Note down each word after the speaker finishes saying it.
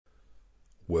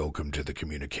Welcome to the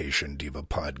Communication Diva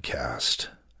Podcast,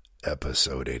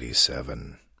 episode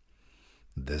 87.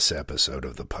 This episode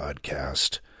of the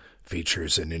podcast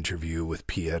features an interview with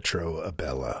Pietro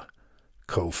Abela,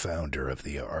 co-founder of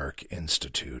the ARC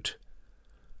Institute.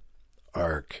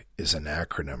 ARC is an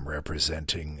acronym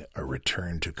representing a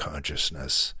return to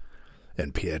consciousness,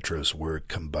 and Pietro's work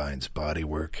combines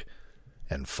bodywork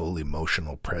and full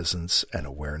emotional presence and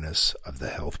awareness of the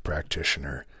health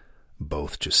practitioner,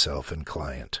 both to self and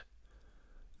client.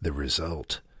 The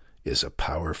result is a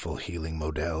powerful healing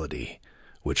modality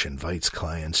which invites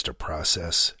clients to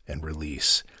process and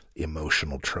release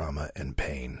emotional trauma and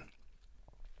pain.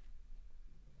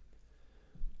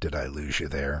 Did I lose you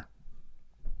there?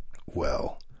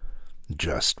 Well,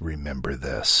 just remember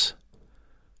this.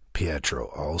 Pietro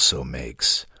also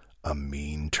makes a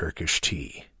mean Turkish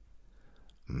tea.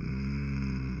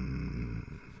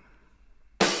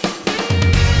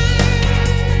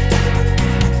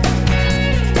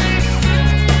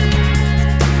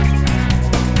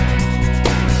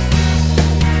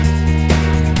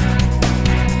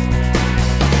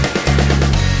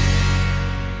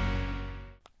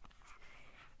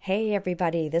 Hey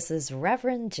everybody, this is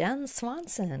Reverend Jenn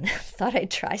Swanson. Thought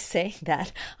I'd try saying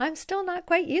that. I'm still not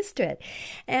quite used to it.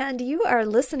 And you are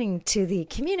listening to the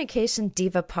Communication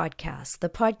Diva Podcast, the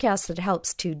podcast that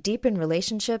helps to deepen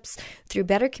relationships through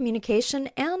better communication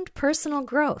and personal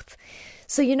growth.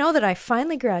 So you know that I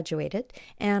finally graduated,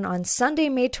 and on Sunday,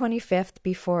 May 25th,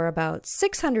 before about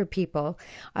 600 people,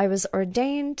 I was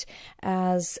ordained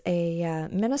as a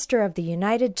minister of the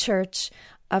United Church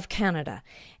of Canada.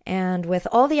 And with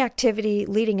all the activity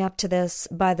leading up to this,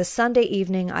 by the Sunday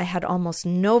evening, I had almost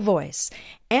no voice.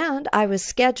 And I was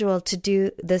scheduled to do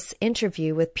this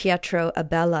interview with Pietro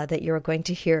Abela that you're going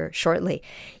to hear shortly.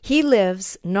 He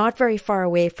lives not very far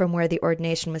away from where the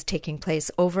ordination was taking place,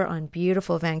 over on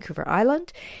beautiful Vancouver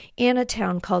Island in a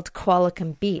town called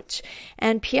Qualicum Beach.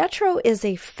 And Pietro is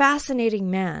a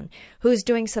fascinating man who's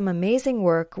doing some amazing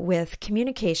work with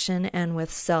communication and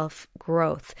with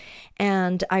self-growth.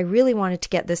 And I really wanted to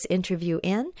get this interview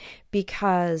in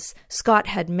because Scott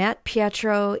had met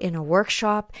Pietro in a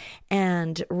workshop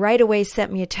and right away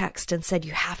sent me a text and said,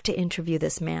 you have to interview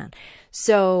this man.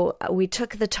 So we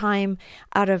took the time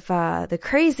out of the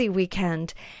crazy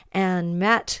weekend and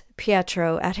met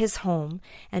Pietro at his home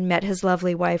and met his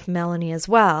lovely wife, Melanie, as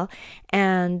well.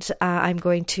 And I'm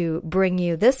going to bring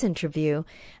you this interview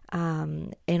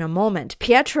in a moment.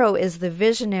 Pietro is the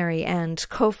visionary and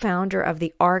co-founder of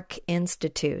the ARC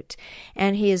Institute,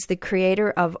 and he is the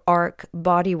creator of ARC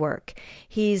Bodywork.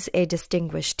 He's a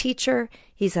distinguished teacher,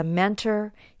 he's a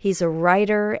mentor, he's a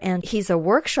writer, and he's a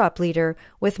workshop leader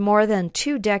with more than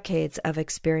 2 decades of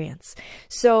experience.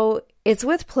 So it's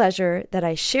with pleasure that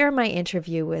I share my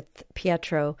interview with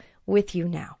Pietro with you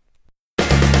now.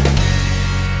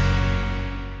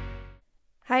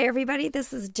 Hi, everybody.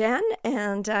 This is Jenn,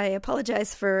 and I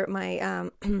apologize for my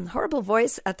horrible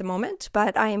voice at the moment,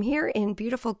 but I am here in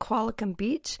beautiful Qualicum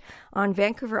Beach on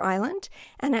Vancouver Island,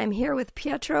 and I'm here with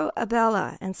Pietro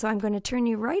Abela, and so I'm going to turn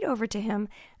you right over to him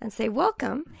and say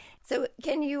welcome. So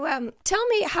can you tell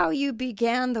me how you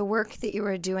began the work that you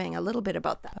were doing, a little bit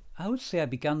about that? I would say I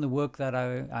began the work that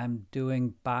I'm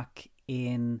doing back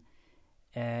in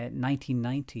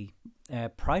 1990.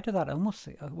 Prior to that, I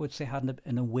would say I had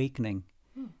an awakening.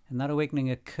 And that awakening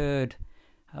occurred,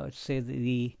 I would say,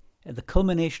 at the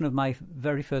culmination of my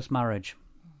very first marriage.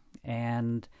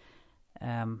 And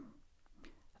I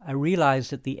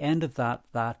realized at the end of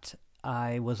that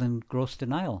I was in gross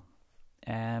denial.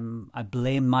 I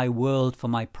blamed my world for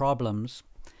my problems.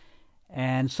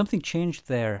 And something changed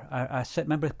there. I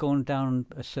remember going down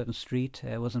a certain street,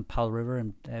 it was in Pal River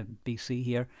in BC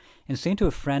here, and saying to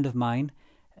a friend of mine,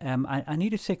 I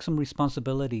need to take some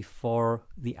responsibility for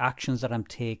the actions that I'm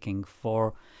taking,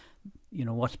 for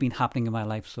what's been happening in my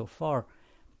life so far.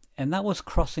 And that was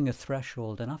crossing a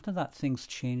threshold. And after that, things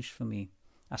changed for me.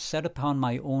 I set upon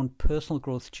my own personal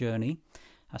growth journey.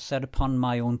 I set upon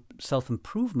my own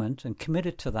self-improvement and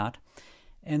committed to that.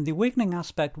 And the awakening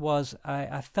aspect was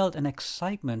I felt an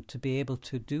excitement to be able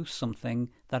to do something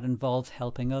that involved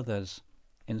helping others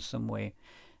in some way.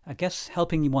 I guess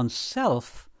helping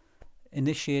oneself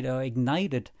initiated or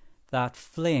ignited that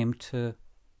flame to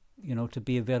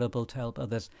be available to help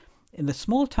others. In the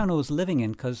small town I was living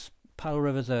in, because Pal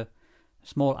River's a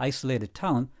small isolated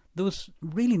town, there was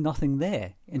really nothing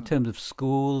there in terms of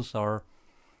schools but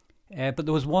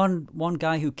there was one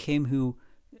guy who came who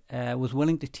was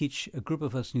willing to teach a group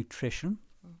of us nutrition.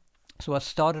 So I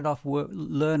started off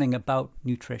learning about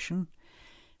nutrition,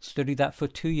 studied that for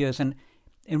 2 years, and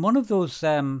in one of those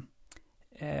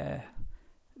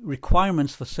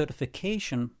requirements for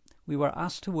certification, we were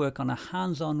asked to work on a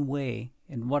hands-on way,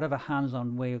 in whatever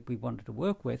hands-on way we wanted to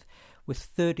work with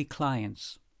 30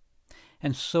 clients.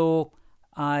 And so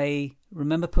I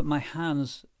remember putting my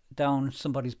hands down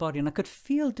somebody's body, and I could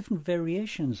feel different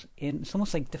variations it's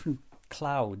almost like different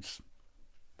clouds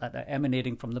that are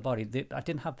emanating from the body. I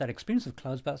didn't have that experience of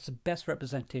clouds, but it's the best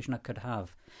representation I could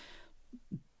have.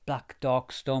 Black,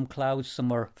 dark storm clouds, some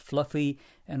were fluffy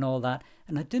and all that.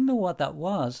 And I didn't know what that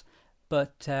was,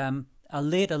 but I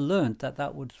later learned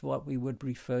that was what we would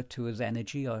refer to as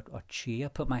energy or chi. I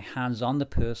put my hands on the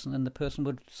person, and the person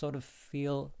would sort of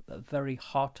feel a very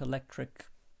hot electric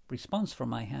response from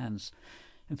my hands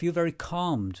and feel very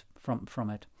calmed from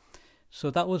it.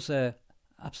 So that was a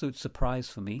absolute surprise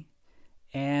for me.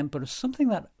 But it was something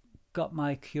that got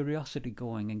my curiosity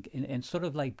going and sort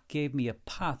of like gave me a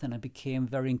path, and I became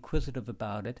very inquisitive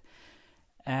about it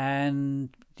and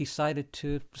decided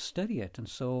to study it. And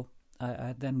so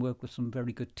I then worked with some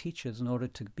very good teachers in order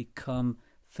to become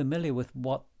familiar with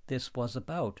what this was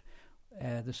about,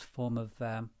 this form of,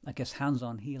 I guess,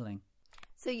 hands-on healing.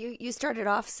 So you started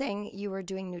off saying you were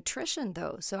doing nutrition,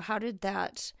 though. So how did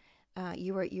that...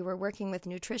 You were working with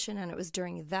nutrition, and it was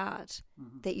during that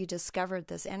that you discovered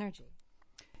this energy.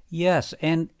 Yes,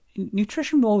 and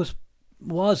nutrition always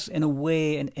was in a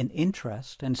way an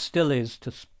interest, and still is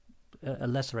to a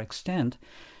lesser extent,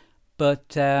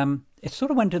 but it sort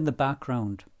of went in the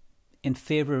background in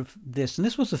favor of this. And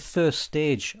this was the first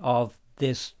stage of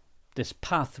this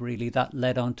path, really, that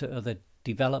led on to other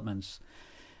developments.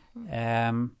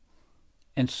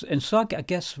 And so I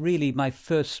guess really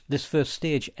this first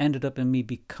stage ended up in me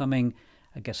becoming,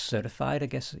 I guess, certified,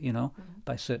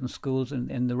 by certain schools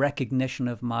in the recognition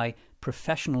of my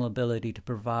professional ability to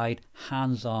provide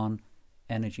hands-on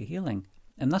energy healing.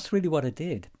 And that's really what I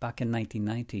did back in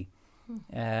 1990.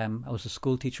 I was a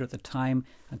school teacher at the time.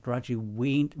 I gradually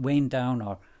waned down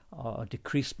or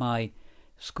decreased my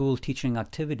school teaching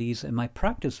activities, and my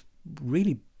practice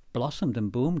really blossomed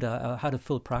and boomed. I had a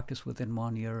full practice within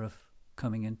 1 year of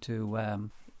coming into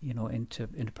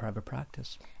private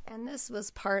practice. And this was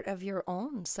part of your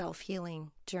own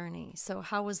self-healing journey. So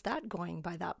how was that going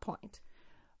by that point?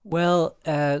 Well,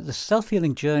 the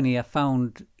self-healing journey I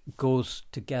found goes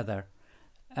together.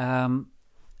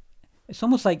 It's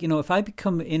almost like, if I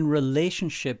become in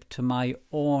relationship to my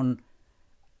own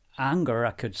anger,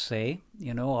 I could say,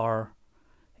 or,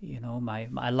 I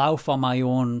allow for my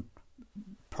own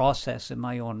process and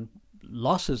my own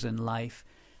losses in life,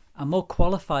 I'm more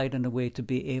qualified in a way to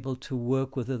be able to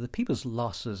work with other people's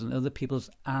losses and other people's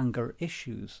anger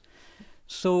issues.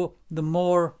 So the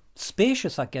more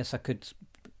spacious, I guess I could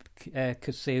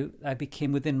say, I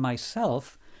became within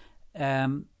myself,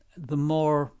 the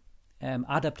more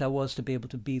adept I was to be able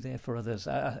to be there for others.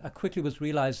 I quickly was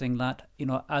realizing that,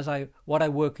 what I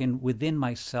work in within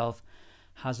myself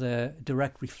has a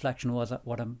direct reflection of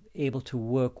what I'm able to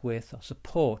work with or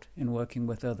support in working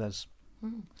with others.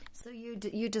 So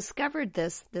you discovered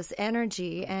this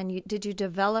energy, and did you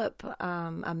develop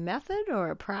a method or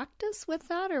a practice with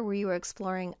that, or were you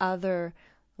exploring other,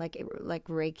 like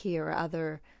Reiki or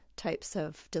other types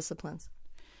of disciplines?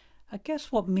 I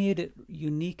guess what made it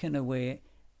unique in a way,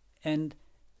 and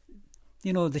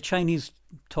the Chinese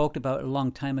talked about a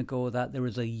long time ago that there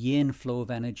is a yin flow of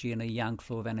energy and a yang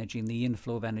flow of energy, and the yin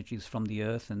flow of energy is from the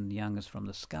earth and the yang is from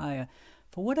the sky.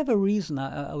 For whatever reason,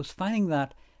 I was finding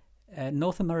that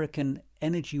North American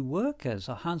energy workers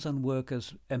or hands-on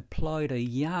workers employed a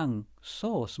yang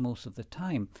source most of the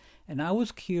time. And I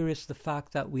was curious the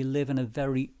fact that we live in a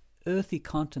very earthy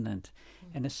continent.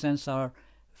 In a sense, our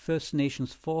First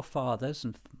Nations forefathers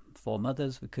and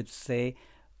foremothers, we could say,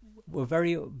 were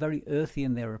very, very earthy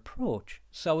in their approach.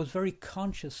 So I was very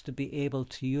conscious to be able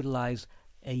to utilize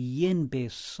a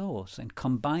yin-based source and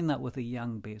combine that with a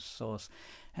yang-based source.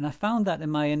 And I found that in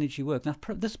my energy work. Now,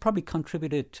 this probably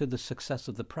contributed to the success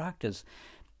of the practice,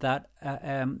 that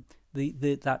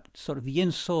that sort of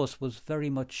yin source was very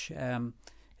much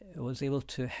was able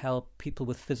to help people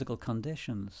with physical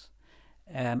conditions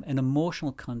and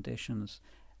emotional conditions,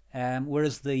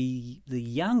 whereas the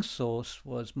yang source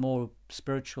was more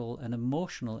spiritual and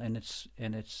emotional in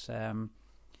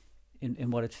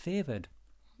what it favored.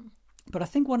 But I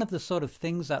think one of the sort of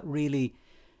things that really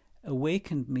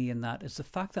awakened me in that is the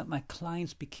fact that my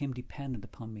clients became dependent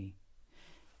upon me.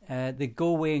 They'd go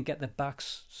away and get their back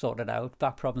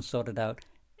problems sorted out,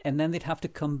 and then they'd have to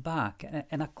come back.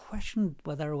 And I questioned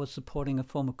whether I was supporting a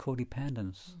form of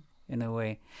codependence in a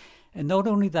way. And not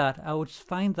only that, I would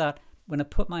find that when I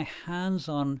put my hands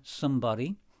on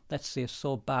somebody, let's say a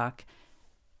sore back,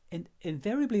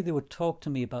 invariably they would talk to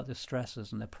me about their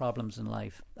stresses and their problems in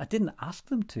life. I didn't ask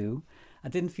them to. I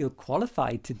didn't feel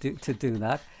qualified to do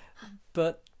that,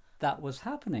 but that was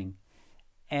happening.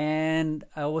 And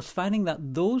I was finding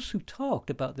that those who talked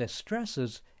about their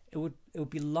stresses, it would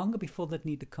be longer before they'd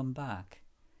need to come back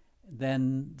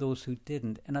than those who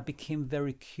didn't. And I became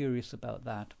very curious about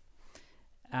that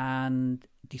and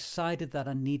decided that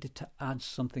I needed to add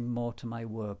something more to my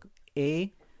work.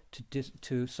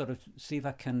 To sort of see if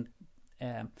I can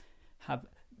have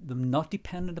them not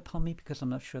dependent upon me, because I'm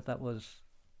not sure that was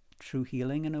true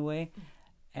healing in a way.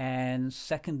 And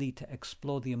secondly, to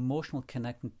explore the emotional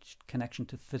connection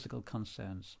to physical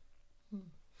concerns.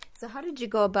 So how did you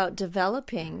go about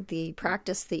developing the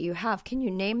practice that you have? Can you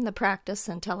name the practice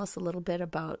and tell us a little bit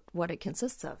about what it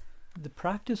consists of? The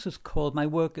practice is called, my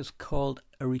work is called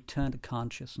A Return to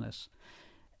Consciousness.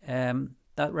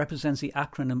 That represents the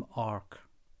acronym ARC.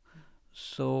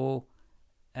 So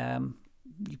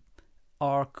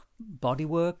ARC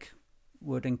bodywork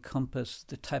would encompass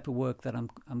the type of work that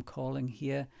I'm calling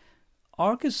here.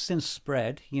 ARC has since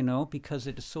spread, because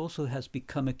it also has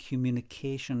become a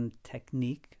communication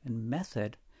technique and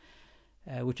method,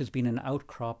 which has been an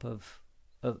outcrop of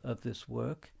this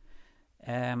work.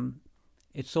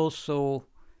 It's also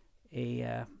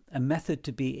a method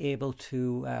to be able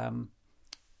to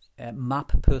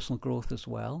map personal growth as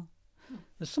well.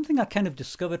 There's something I kind of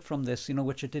discovered from this,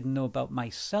 which I didn't know about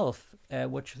myself,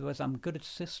 which was I'm good at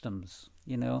systems,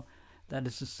 that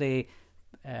is to say,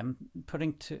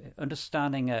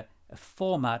 understanding a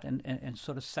format and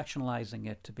sort of sectionalizing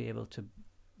it to be able to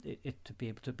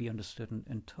be understood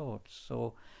and taught.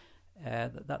 So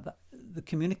that the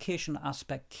communication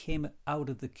aspect came out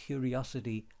of the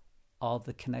curiosity of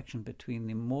the connection between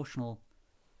the emotional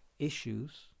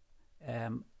issues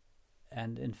and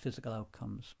in physical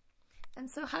outcomes. And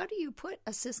so how do you put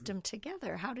a system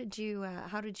together? How did you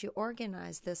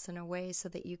organize this in a way so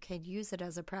that you could use it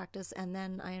as a practice? And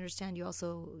then I understand you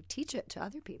also teach it to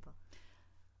other people.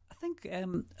 I think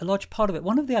a large part of it,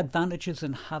 one of the advantages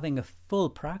in having a full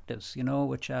practice,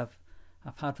 which I've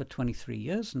had for 23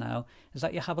 years now, is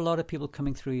that you have a lot of people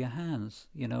coming through your hands,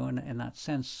 in that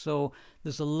sense. So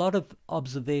there's a lot of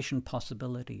observation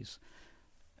possibilities.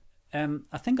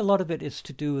 I think a lot of it is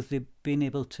to do with being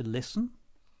able to listen.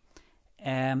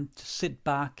 To sit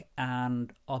back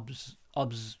and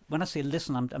when I say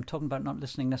listen, I'm talking about not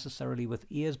listening necessarily with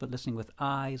ears, but listening with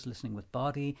eyes, listening with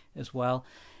body as well,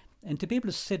 and to be able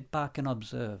to sit back and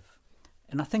observe.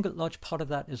 And I think a large part of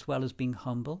that as well is being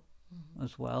humble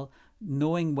as well,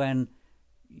 knowing when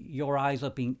your eyes are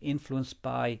being influenced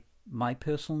by my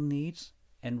personal needs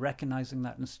and recognizing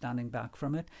that and standing back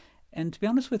from it. And to be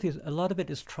honest with you, a lot of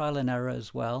it is trial and error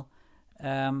as well.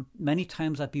 Many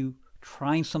times I'd be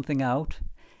trying something out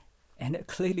and it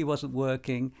clearly wasn't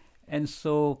working, and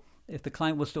so if the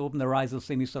client was to open their eyes, they'll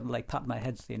see me sort of like pat my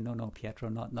head saying, no Pietro,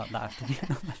 not that.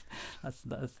 That's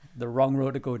the wrong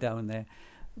road to go down there.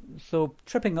 So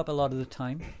tripping up a lot of the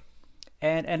time,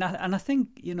 and I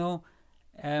think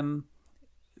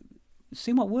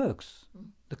seeing what works.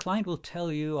 The client will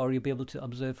tell you, or you'll be able to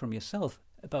observe from yourself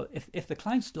about if the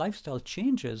client's lifestyle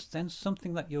changes, then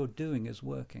something that you're doing is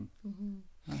working.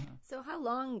 So how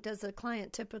long does a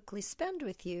client typically spend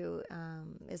with you?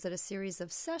 Is it a series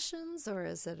of sessions, or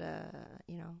is it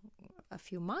a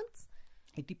few months?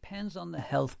 It depends on the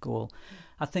health goal.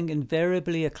 I think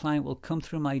invariably a client will come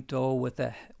through my door with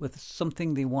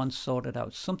something they want sorted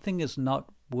out. Something is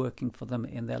not working for them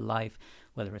in their life,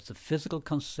 whether it's a physical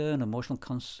concern, emotional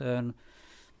concern,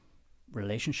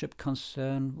 relationship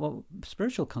concern,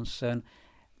 spiritual concern.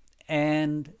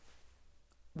 And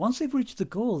once they've reached the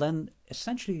goal, then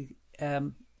essentially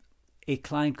a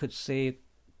client could say,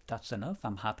 that's enough,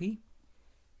 I'm happy.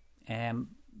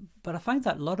 But I find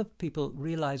that a lot of people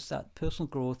realize that personal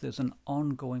growth is an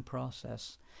ongoing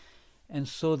process. And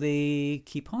so they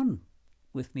keep on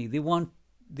with me. They've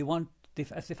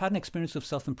had an experience of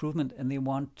self-improvement and they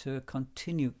want to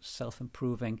continue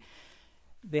self-improving.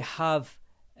 They have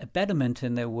a betterment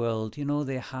in their world.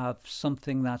 They have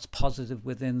something that's positive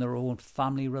within their own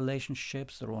family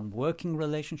relationships, their own working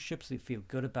relationships. They feel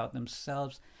good about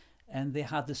themselves and they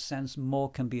have the sense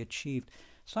more can be achieved.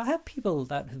 So I have people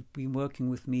that have been working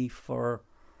with me for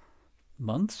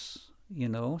months,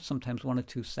 sometimes 1 or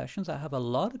 2 sessions. I have a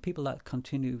lot of people that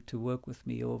continue to work with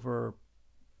me over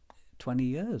 20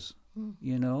 years,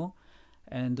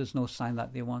 and there's no sign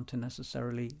that they want to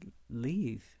necessarily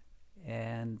leave.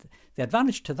 And the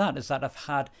advantage to that is that I've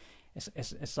had,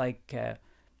 it's like,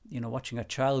 watching a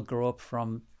child grow up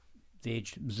from the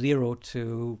age 0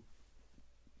 to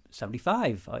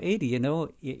 75 or 80,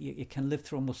 you can live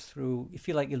through you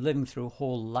feel like you're living through a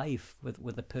whole life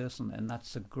with a person, and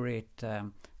that's a great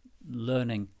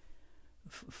learning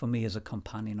for me as a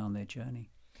companion on their journey.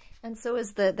 And so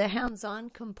is the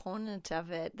hands-on component of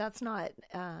it, that's not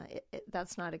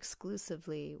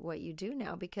exclusively what you do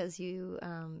now, because you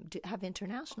have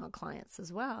international clients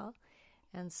as well.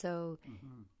 And so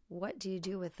what do you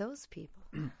do with those people?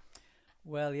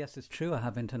 Well, yes, it's true. I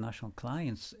have international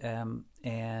clients,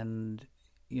 and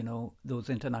those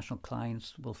international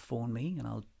clients will phone me, and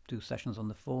I'll do sessions on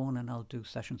the phone, and I'll do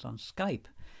sessions on Skype.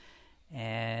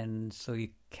 And so you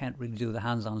can't really do the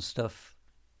hands-on stuff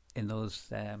in those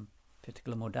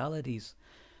particular modalities.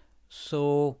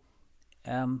 So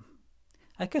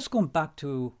I guess going back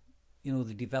to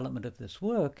the development of this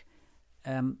work,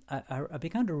 I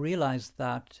began to realize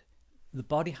that the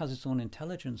body has its own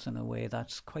intelligence in a way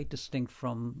that's quite distinct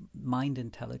from mind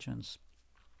intelligence.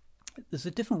 There's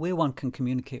a different way one can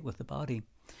communicate with the body.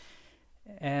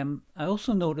 I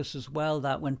also notice as well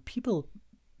that when people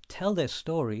tell their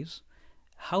stories,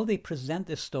 how they present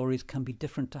their stories can be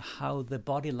different to how the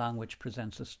body language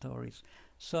presents the stories.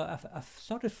 So I've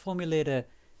sort of formulated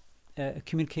a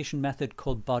communication method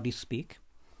called body speak,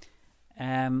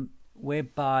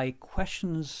 whereby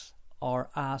questions are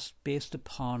asked based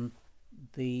upon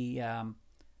the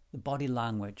body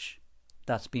language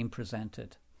that's being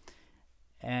presented.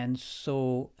 And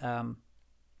so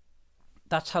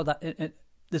that's how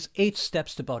there's 8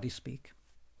 steps to body speak.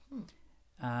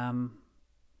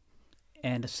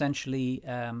 And essentially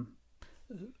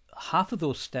half of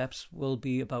those steps will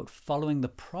be about following the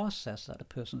process that a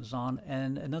person is on,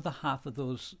 and another half of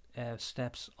those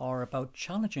steps are about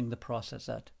challenging the process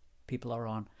that people are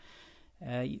on.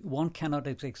 One cannot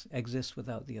exist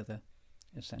without the other,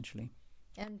 essentially.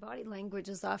 And body language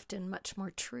is often much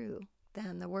more true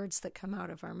than the words that come out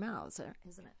of our mouths,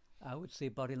 isn't it? I would say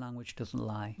body language doesn't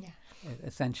lie,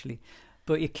 essentially.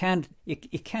 But you've got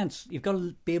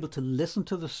to be able to listen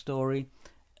to the story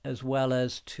as well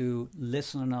as to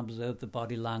listen and observe the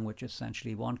body language,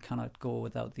 essentially. One cannot go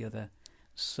without the other.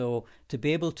 So to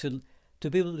be able to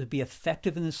be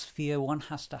effective in this sphere, one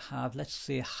has to have, let's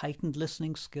say, heightened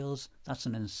listening skills. That's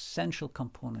an essential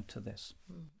component to this.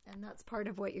 And that's part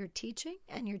of what you're teaching?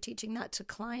 And you're teaching that to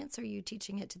clients, or are you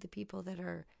teaching it to the people that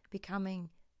are becoming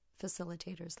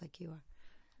facilitators like you are?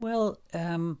 Well,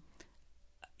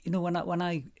 when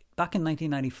I back in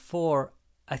 1994,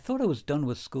 I thought I was done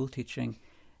with school teaching.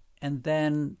 And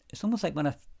then it's almost like when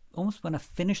I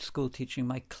finished school teaching,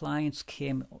 my clients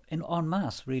came in en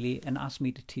masse, really, and asked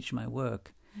me to teach my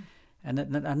work. And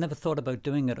I never thought about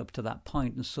doing it up to that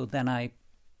point. And so then I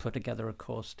put together a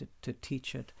course to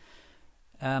teach it.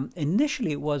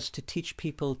 Initially, it was to teach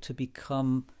people to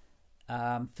become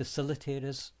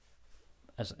facilitators,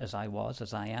 as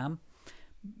I am.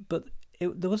 But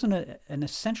there wasn't an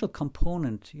essential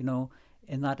component,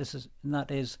 and that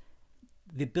is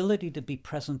the ability to be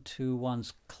present to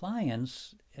one's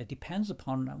clients. It depends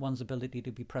upon one's ability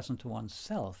to be present to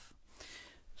oneself.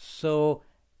 So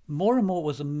more and more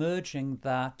was emerging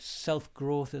that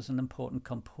self-growth is an important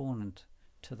component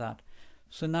to that.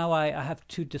 So now I have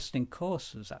 2 distinct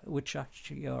courses, which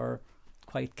actually are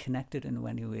quite connected in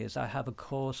many ways. I have a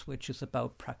course which is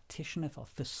about practitioner or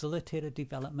facilitator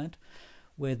development,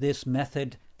 where these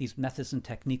methods and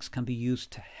techniques can be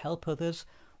used to help others,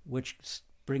 which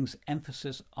brings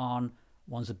emphasis on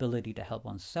one's ability to help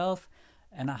oneself.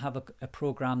 And I have a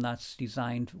program that's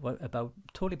designed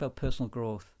totally about personal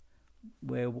growth,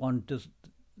 where one does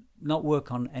not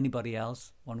work on anybody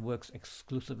else, one works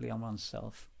exclusively on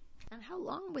oneself. And how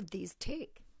long would these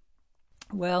take?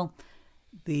 Well,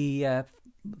 the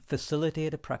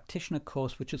facilitator practitioner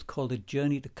course, which is called A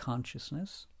Journey to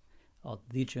Consciousness, or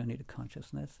The Journey to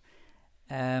Consciousness,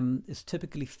 is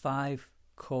typically 5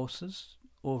 courses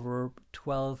over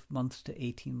 12 months to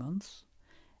 18 months.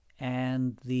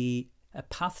 And the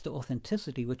Path to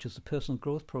Authenticity, which is a personal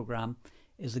growth program,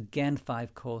 is again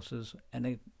 5 courses in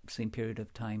the same period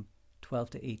of time, 12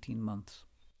 to 18 months.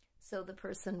 So the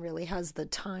person really has the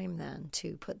time then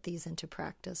to put these into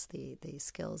practice, the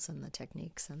skills and the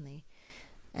techniques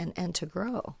and to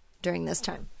grow during this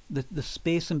time. The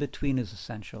space in between is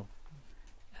essential.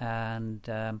 And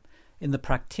in the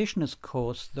practitioner's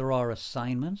course, there are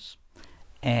assignments.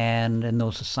 And in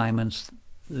those assignments,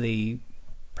 the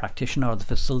practitioner or the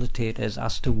facilitator is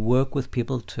asked to work with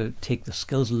people to take the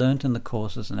skills learned in the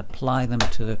courses and apply them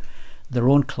to their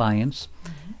own clients,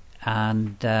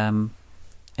 and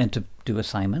to do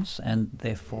assignments. And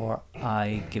therefore,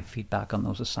 I give feedback on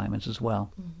those assignments as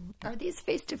well. Are these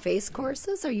face-to-face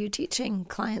courses? Are you teaching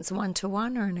clients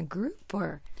one-to-one or in a group,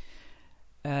 or?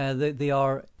 They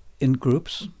are in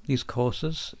groups, these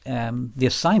courses. The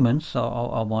assignments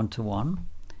are one-to-one.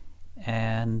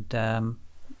 And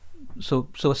so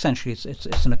essentially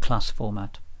it's in a class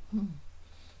format.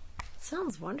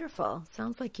 Sounds wonderful.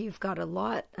 Sounds like you've got a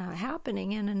lot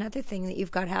happening. And another thing that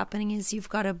you've got happening is you've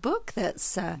got a book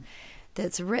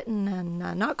that's written and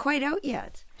not quite out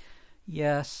yet.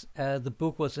 Yes, the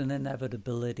book was an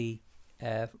inevitability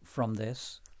from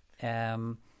this.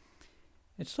 It's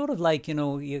sort of like,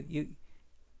 you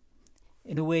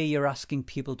in a way you're asking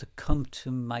people to come to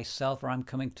myself, or I'm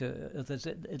coming to others.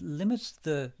 It limits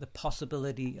the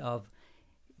possibility of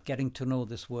getting to know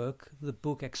this work. The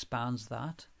book expands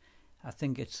that. I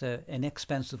think it's an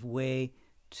inexpensive way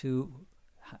to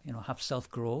have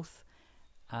self-growth.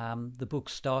 The book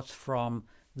starts from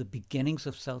the beginnings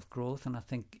of self-growth, and I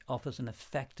think offers an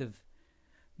effective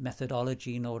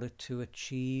methodology in order to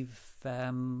achieve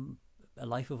a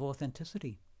life of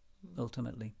authenticity,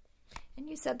 ultimately. And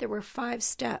you said there were 5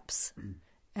 steps.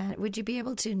 Would you be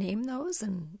able to name those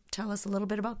and tell us a little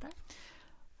bit about that?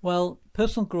 Well,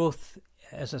 personal growth,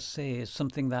 as I say, is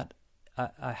something that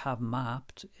I have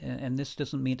mapped, and this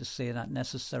doesn't mean to say that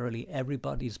necessarily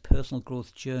everybody's personal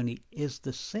growth journey is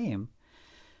the same,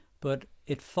 but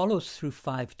it follows through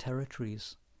 5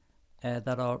 territories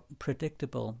that are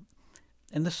predictable.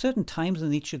 And there's certain times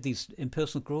in each of these, in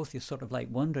personal growth, you sort of like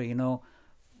wonder,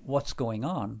 what's going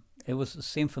on. It was the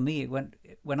same for me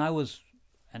when I was,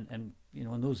 and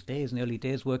in those days, in the early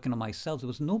days, working on myself, there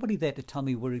was nobody there to tell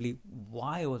me really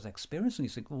why I was experiencing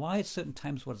these things. Why at certain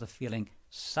times was I feeling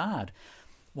sad?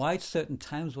 Why at certain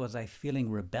times was I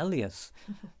feeling rebellious?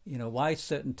 Why at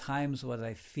certain times was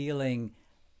I feeling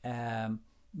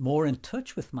more in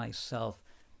touch with myself?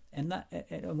 And that,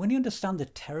 when you understand the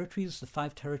territories, the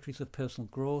 5 territories of personal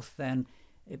growth, then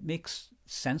it makes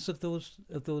sense of those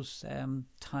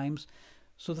times.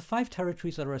 So the 5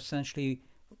 territories are essentially,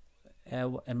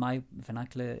 in my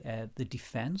vernacular, the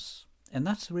defense, and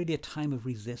that's really a time of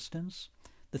resistance.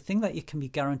 The thing that you can be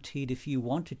guaranteed, if you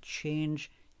want to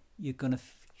change, you're gonna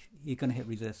hit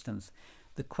resistance.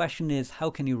 The question is, how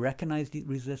can you recognize the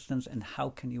resistance, and how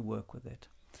can you work with it?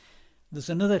 There's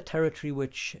another territory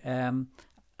which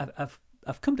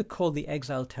I've come to call the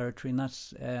exile territory, and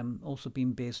that's also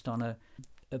been based on a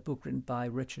book written by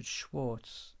Richard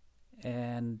Schwartz,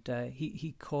 and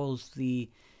he calls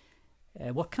the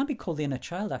what can be called the inner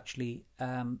child actually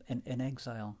an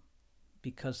exile,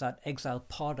 because that exile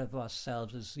part of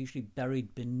ourselves is usually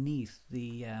buried beneath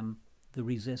the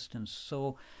resistance.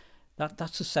 So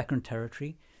that's the second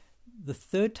territory. The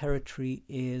third territory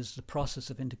is the process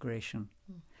of integration.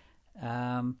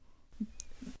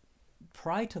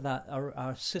 Prior to that,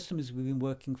 our system is we've been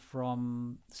working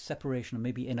from separation, or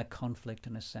maybe inner conflict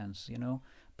in a sense,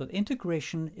 But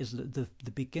integration is the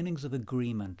beginnings of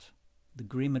agreement, the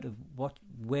agreement of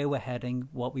where we're heading,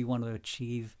 what we want to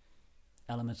achieve,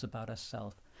 elements about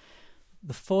ourselves.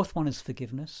 The fourth one is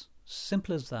forgiveness.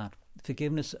 Simple as that.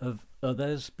 Forgiveness of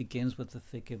others begins with the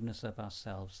forgiveness of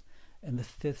ourselves. And the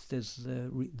fifth is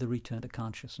the return to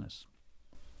consciousness.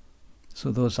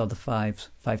 So those are the five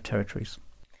territories.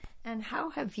 And how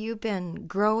have you been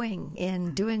growing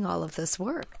in doing all of this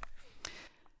work?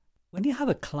 When you have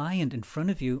a client in front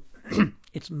of you,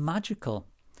 it's magical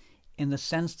in the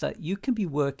sense that you can be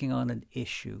working on an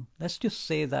issue. Let's just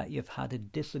say that you've had a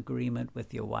disagreement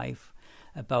with your wife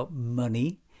about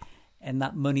money, and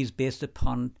that money is based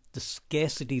upon the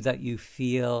scarcity that you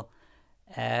feel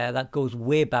that goes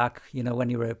way back, when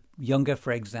you were younger,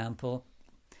 for example,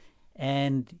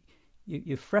 and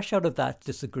you're fresh out of that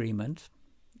disagreement,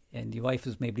 and your wife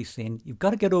is maybe saying, you've got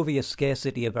to get over your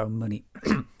scarcity about money.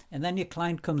 And then your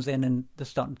client comes in and they're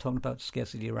starting talking about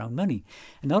scarcity around money.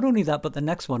 And not only that, but the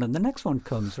next one and the next one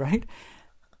comes, right?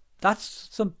 That's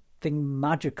something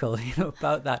magical,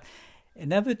 about that.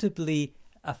 Inevitably,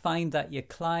 I find that your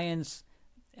clients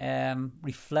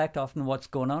reflect often what's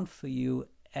going on for you,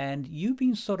 and you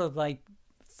being sort of like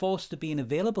forced to being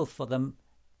available for them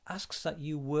asks that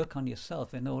you work on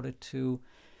yourself in order to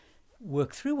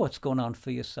work through what's going on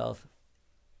for yourself.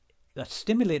 That's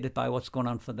stimulated by what's going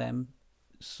on for them,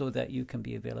 so that you can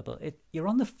be available. You're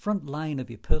on the front line of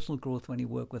your personal growth when you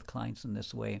work with clients in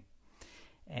this way.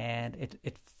 And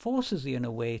it forces you in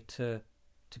a way to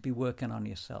be working on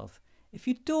yourself. If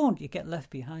you don't, you get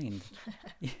left behind,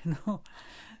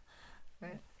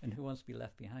 Right. And who wants to be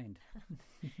left behind?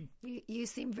 You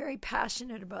seem very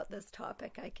passionate about this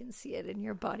topic. I can see it in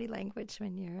your body language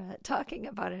when you're talking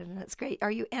about it, and it's great.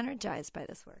 Are you energized by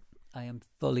this work? I am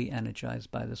fully energized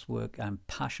by this work. I'm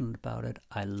passionate about it.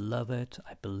 I love it.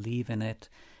 I believe in it.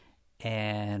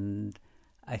 And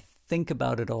I think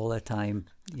about it all the time.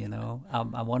 You know,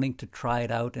 I'm wanting to try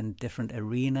it out in different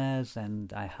arenas,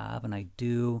 and I have, and I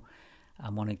do.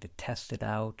 I'm wanting to test it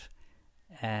out,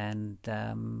 and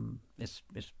it's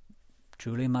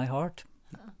truly in my heart.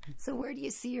 So where do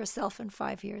you see yourself in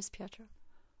 5 years, Pietro?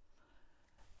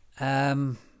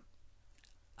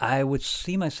 I would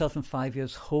see myself in 5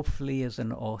 years, hopefully, as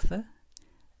an author.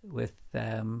 With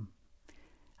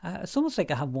it's almost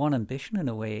like I have one ambition in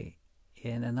a way,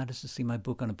 and that is to see my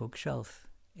book on a bookshelf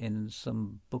in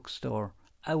some bookstore.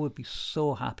 I would be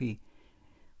so happy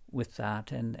with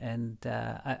that, and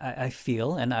I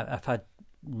feel, and I've had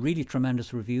really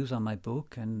tremendous reviews on my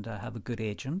book, and I have a good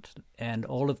agent, and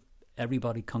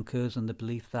everybody concurs in the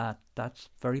belief that that's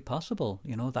very possible.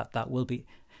 You know, that will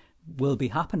be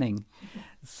happening.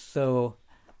 So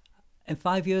in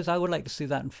 5 years, I would like to see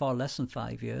that in far less than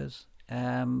 5 years.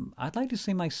 I'd like to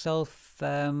see myself.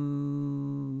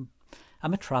 I'm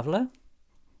a traveller.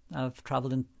 I've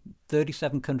travelled in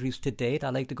 37 countries to date. I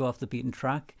like to go off the beaten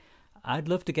track. I'd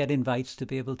love to get invites to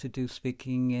be able to do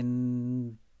speaking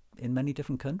in many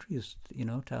different countries, you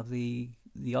know, to have the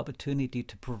opportunity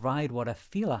to provide what I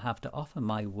feel I have to offer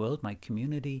my world, my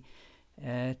community,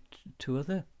 to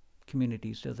other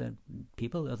communities, to other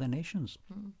people, other nations.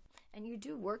 Mm. And you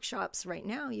do workshops right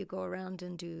now. You go around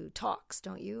and do talks,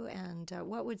 don't you? And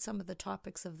what would some of the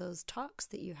topics of those talks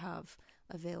that you have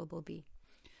available be?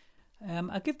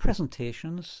 I give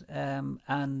presentations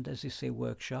and, as you say,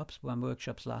 workshops. When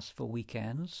workshops last for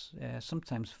weekends,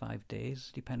 sometimes 5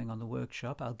 days, depending on the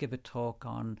workshop. I'll give a talk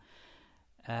on,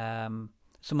 some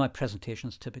of my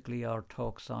presentations typically are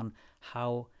talks on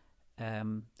how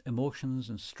emotions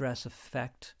and stress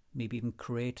affect, maybe even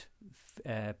create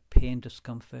pain,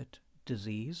 discomfort,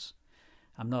 disease.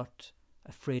 I'm not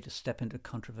afraid to step into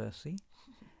controversy.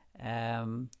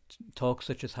 Talks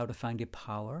such as how to find your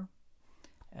power.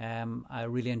 I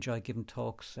really enjoy giving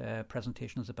talks,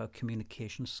 presentations about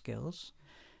communication skills.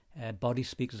 Body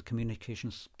speak as a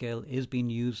communication skill is being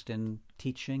used in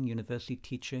teaching, university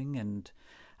teaching, and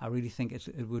I really think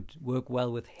it would work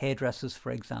well with hairdressers,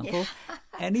 for example. Yeah.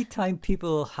 Anytime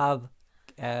people have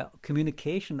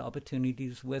communication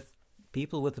opportunities with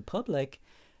people, with the public,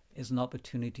 is an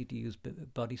opportunity to use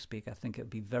body speak. I think it would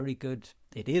be very good.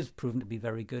 It is proven to be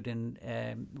very good in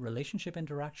relationship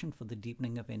interaction for the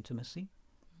deepening of intimacy.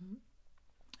 Mm-hmm.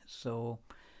 So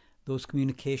those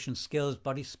communication skills,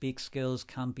 body speak skills,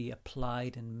 can be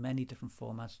applied in many different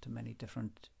formats to many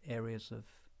different areas of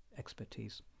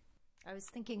expertise. I was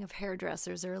thinking of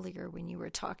hairdressers earlier when you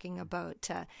were talking about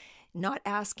not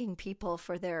asking people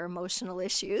for their emotional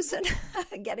issues and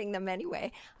getting them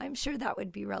anyway. I'm sure that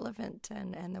would be relevant,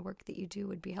 and the work that you do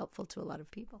would be helpful to a lot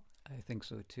of people. I think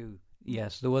so too.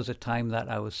 Yes, there was a time that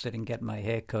I was sitting getting my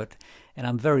hair cut, and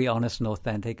I'm very honest and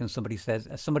authentic, and somebody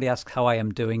asks how I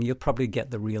am doing, you'll probably get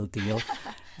the real deal.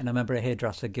 And I remember a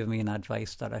hairdresser giving me an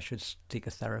advice that I should seek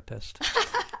a therapist.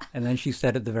 And then she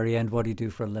said at the very end, "What do you do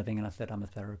for a living?" And I said, "I'm a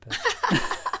therapist."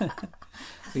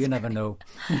 So you never know.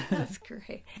 That's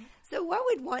great. So what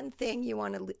would be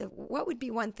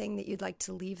one thing that you'd like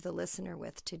to leave the listener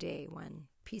with today? One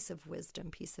piece of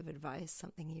wisdom, piece of advice,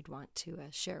 something you'd want to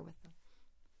share with them?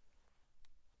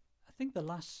 I think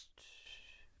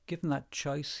given that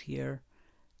choice here,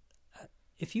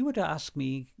 if you were to ask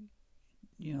me,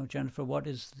 Jennifer,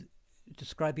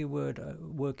 describe your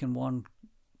work in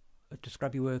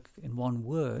one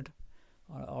word,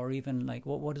 or even like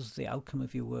what is the outcome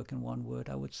of your work in one word,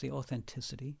 I would say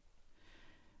authenticity.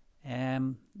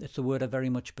 It's a word I very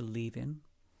much believe in,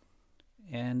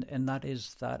 and that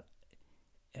is that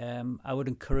I would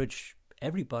encourage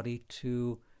everybody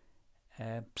to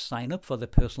sign up for the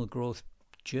personal growth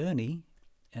journey,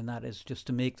 and that is just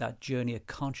to make that journey a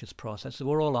conscious process. So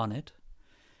we're all on it,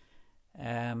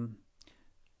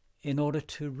 in order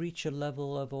to reach a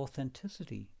level of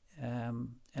authenticity,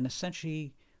 and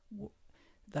essentially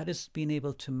that is being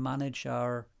able to manage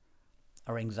our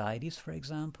anxieties, for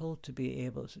example, to be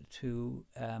able to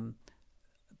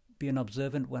be an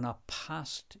observant when our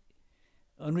past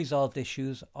unresolved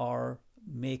issues are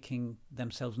making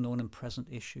themselves known in present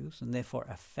issues, and therefore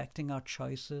affecting our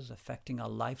choices, affecting our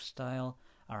lifestyle,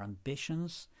 our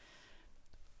ambitions.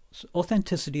 So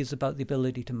authenticity is about the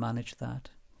ability to manage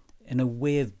that in a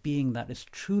way of being that is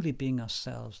truly being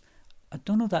ourselves. I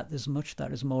don't know that there's much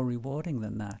that is more rewarding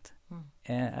than that.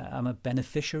 I'm a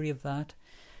beneficiary of that,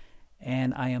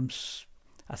 and I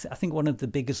think one of the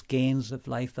biggest gains of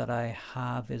life that I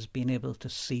have is being able to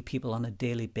see people on a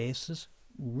daily basis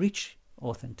reach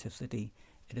authenticity.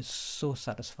 It is so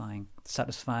satisfying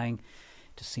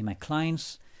to see my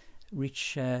clients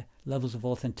reach levels of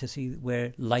authenticity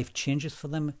where life changes for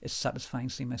them. It's satisfying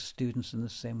seeing my students in the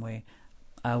same way.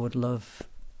 I would love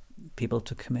people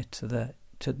to commit to the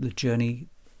journey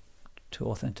to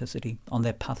authenticity, on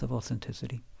their path of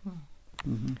authenticity.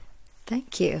 Mm-hmm.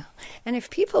 Thank you. And if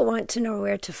people want to know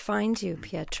where to find you,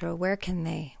 Pietro, where can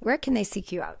they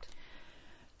seek you out?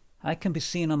 I can be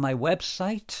seen on my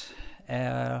website,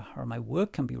 or my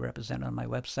work can be represented on my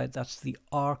website. That's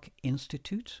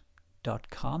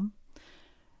thearkinstitute.com.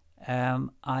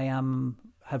 I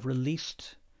have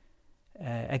released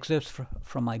excerpts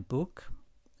from my book,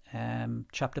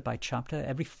 chapter by chapter.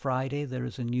 Every Friday there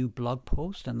is a new blog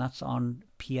post, and that's on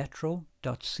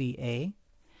pietro.ca.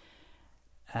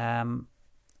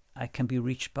 I can be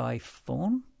reached by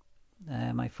phone.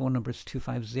 My phone number is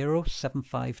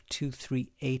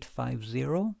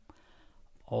 250-752-3850,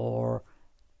 or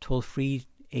toll free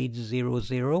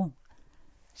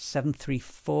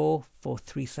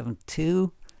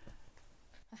 800-734-4372.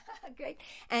 Great.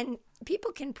 And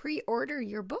people can pre-order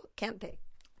your book, can't they?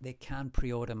 They can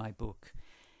pre-order my book.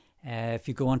 If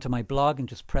you go onto my blog and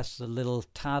just press the little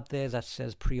tab there that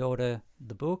says pre-order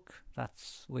the book,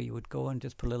 that's where you would go and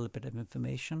just put a little bit of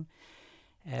information.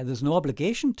 There's no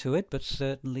obligation to it, but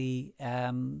certainly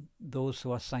those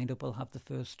who are signed up will have the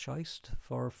first choice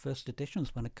for first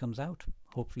editions when it comes out,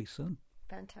 hopefully soon.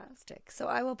 Fantastic. So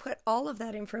I will put all of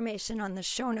that information on the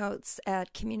show notes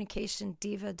at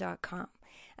communicationdiva.com.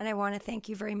 And I want to thank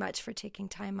you very much for taking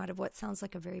time out of what sounds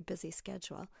like a very busy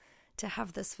schedule to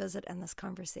have this visit and this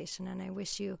conversation. And I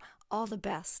wish you all the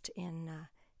best in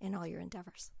all your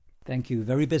endeavors. Thank you.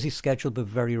 Very busy schedule, but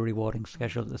very rewarding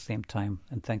schedule at the same time.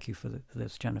 And thank you for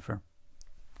this, Jennifer.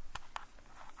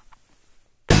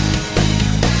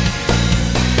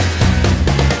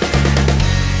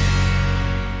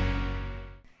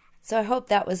 So I hope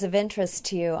that was of interest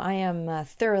to you. I am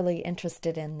thoroughly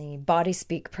interested in the Body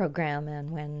Speak program,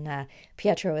 and when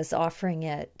Pietro is offering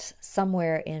it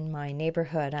somewhere in my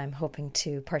neighborhood, I'm hoping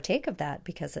to partake of that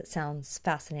because it sounds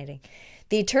fascinating.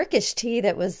 The Turkish tea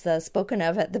that was spoken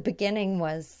of at the beginning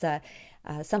was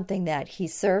something that he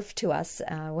served to us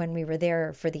when we were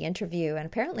there for the interview, and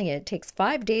apparently it takes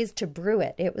 5 days to brew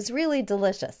it. It was really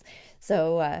delicious.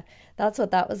 So that's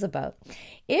what that was about.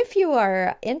 If you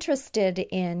are interested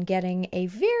in getting a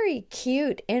very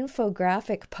cute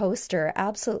infographic poster,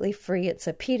 absolutely free, it's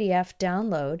a PDF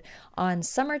download on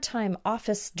summertime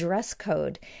office dress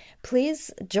code, please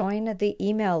join the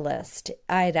email list.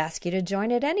 I'd ask you to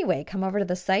join it anyway. Come over to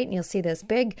the site and you'll see this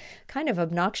big, kind of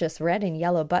obnoxious red and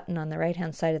yellow button on the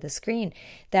right-hand side of the screen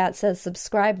that says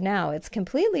subscribe now. It's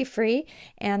completely free,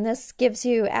 and this gives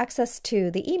you access to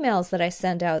the emails that I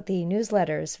send out, the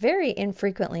newsletters, very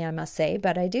infrequently, I must say,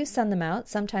 but I do send them out.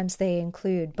 Sometimes they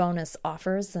include bonus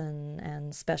offers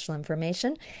and special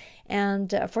information.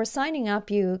 And for signing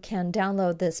up, you can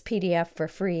download this PDF for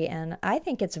free, and I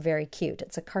think it's very cute.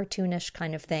 It's a cartoonish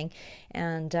kind of thing,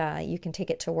 and you can take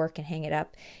it to work and hang it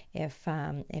up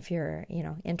if you're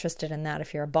interested in that,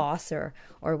 if you're a boss or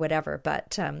whatever.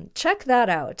 But check that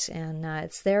out, and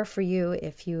it's there for you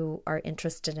if you are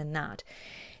interested in that.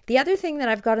 The other thing that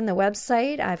I've got on the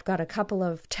website, I've got a couple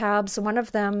of tabs. One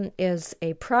of them is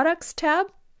a products tab.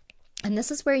 And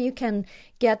this is where you can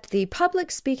get the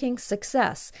Public Speaking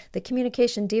Success, the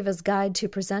Communication Diva's Guide to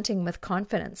Presenting with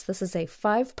Confidence. This is a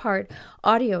 5-part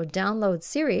audio download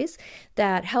series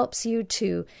that helps you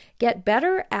to get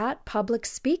better at public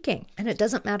speaking. And it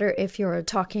doesn't matter if you're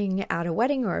talking at a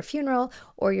wedding or a funeral,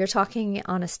 or you're talking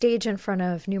on a stage in front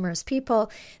of numerous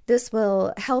people. This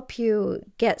will help you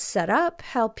get set up,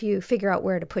 help you figure out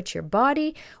where to put your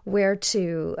body, where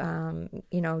to,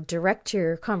 direct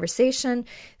your conversation,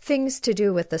 things to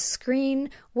do with the screen,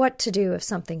 what to do if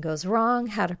something goes wrong,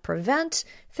 how to prevent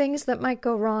things that might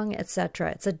go wrong,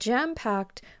 etc. It's a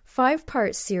jam-packed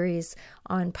 5-part series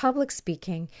on public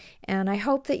speaking, and I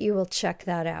hope that you will check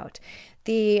that out.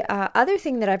 The other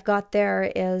thing that I've got there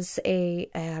is a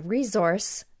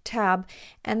resource tab,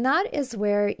 and that is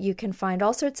where you can find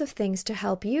all sorts of things to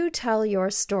help you tell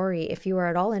your story if you are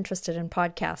at all interested in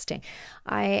podcasting.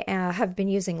 I have been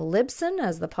using Libsyn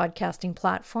as the podcasting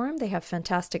platform. They have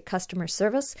fantastic customer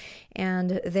service,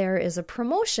 and there is a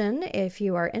promotion if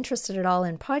you are interested at all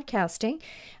in podcasting.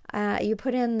 You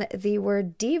put in the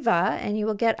word diva and you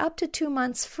will get up to 2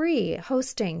 months free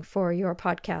hosting for your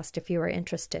podcast if you are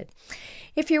interested.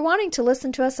 If you're wanting to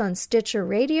listen to us on Stitcher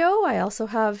Radio, I also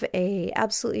have a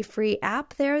absolutely free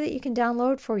app there that you can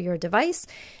download for your device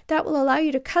that will allow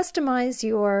you to customize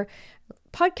your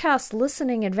podcast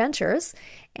listening adventures.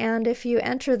 And if you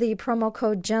enter the promo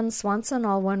code Jenn Swanson,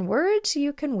 all one word,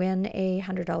 you can win a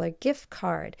 $100 gift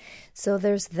card. So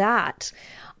there's that.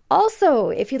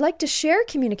 Also, if you'd like to share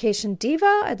Communication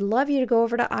Diva, I'd love you to go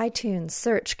over to iTunes,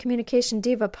 search Communication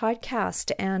Diva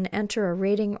Podcast, and enter a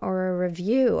rating or a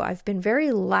review. I've been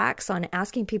very lax on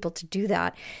asking people to do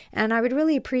that, and I would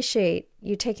really appreciate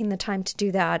you taking the time to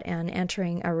do that and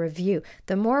entering a review.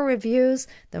 The more reviews,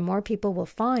 the more people will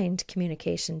find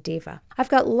Communication Diva. I've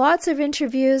got lots of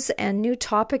interviews and new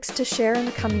topics to share in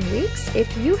the coming weeks.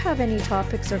 If you have any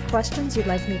topics or questions you'd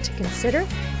like me to consider,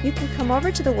 you can come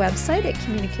over to the website at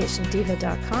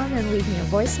communicationdiva.com and leave me a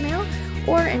voicemail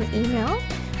or an email.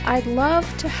 I'd love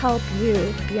to help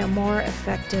you be a more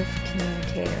effective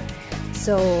communicator.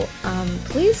 So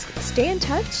please stay in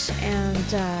touch,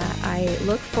 and I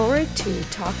look forward to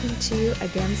talking to you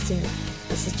again soon.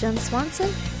 This is Jenn Swanson.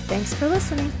 Thanks for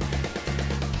listening.